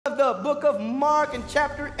of the book of Mark in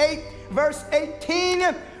chapter 8, verse 18,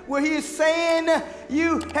 where he is saying,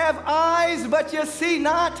 you have eyes, but you see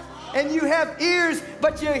not, and you have ears,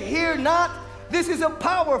 but you hear not. This is a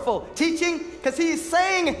powerful teaching, because he is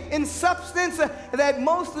saying in substance that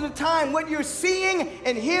most of the time what you're seeing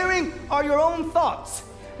and hearing are your own thoughts.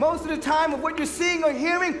 Most of the time of what you're seeing or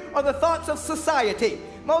hearing are the thoughts of society.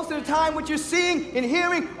 Most of the time what you're seeing and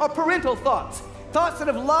hearing are parental thoughts. Thoughts that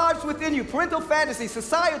have lodged within you, parental fantasies,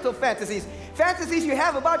 societal fantasies, fantasies you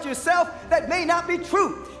have about yourself that may not be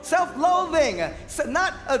true. Self-loathing,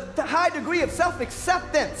 not a high degree of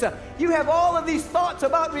self-acceptance. You have all of these thoughts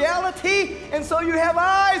about reality, and so you have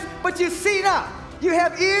eyes, but you see not. You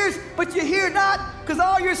have ears, but you hear not, because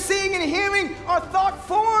all you're seeing and hearing are thought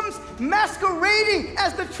forms masquerading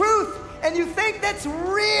as the truth, and you think that's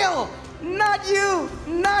real. Not you,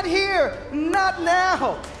 not here, not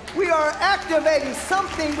now. We are activating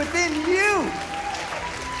something within you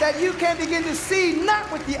that you can begin to see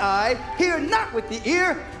not with the eye, hear not with the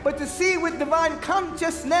ear, but to see with divine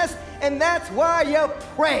consciousness, and that's why you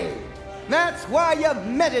pray. That's why you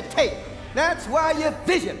meditate. That's why you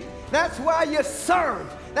vision. That's why you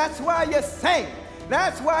serve. That's why you sing.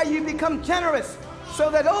 That's why you become generous,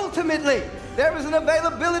 so that ultimately there is an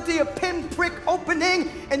availability, a pinprick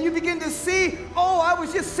opening, and you begin to see, oh, I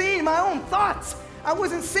was just seeing my own thoughts. I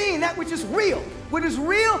wasn't seeing that which is real. What is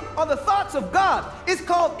real are the thoughts of God. It's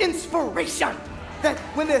called inspiration. That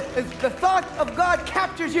when the thought of God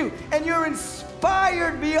captures you and you're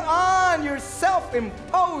inspired beyond your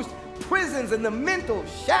self-imposed prisons and the mental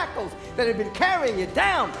shackles that have been carrying you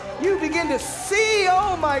down, you begin to see,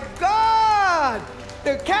 oh my God,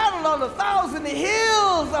 the cattle on 1,000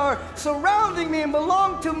 hills are surrounding me and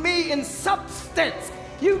belong to me in substance.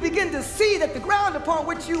 You begin to see that the ground upon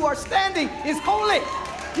which you are standing is holy.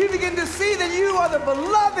 You begin to see that you are the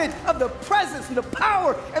beloved of the presence and the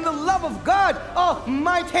power and the love of God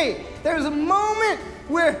Almighty. There's a moment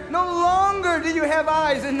where no longer do you have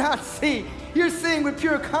eyes and not see. You're seeing with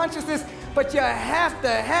pure consciousness, but you have to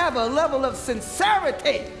have a level of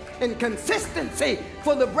sincerity and consistency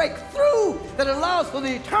for the breakthrough that allows for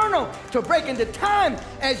the eternal to break into time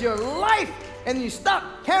as your life, and you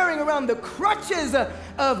stop carrying around the crutches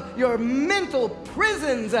of your mental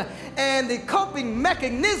prisons and the coping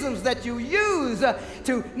mechanisms that you use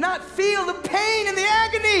to not feel the pain and the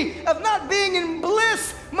agony of not being in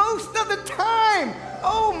bliss most of the time.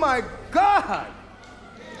 Oh my God.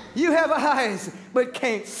 You have eyes but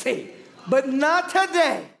can't see. But not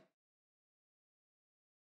today.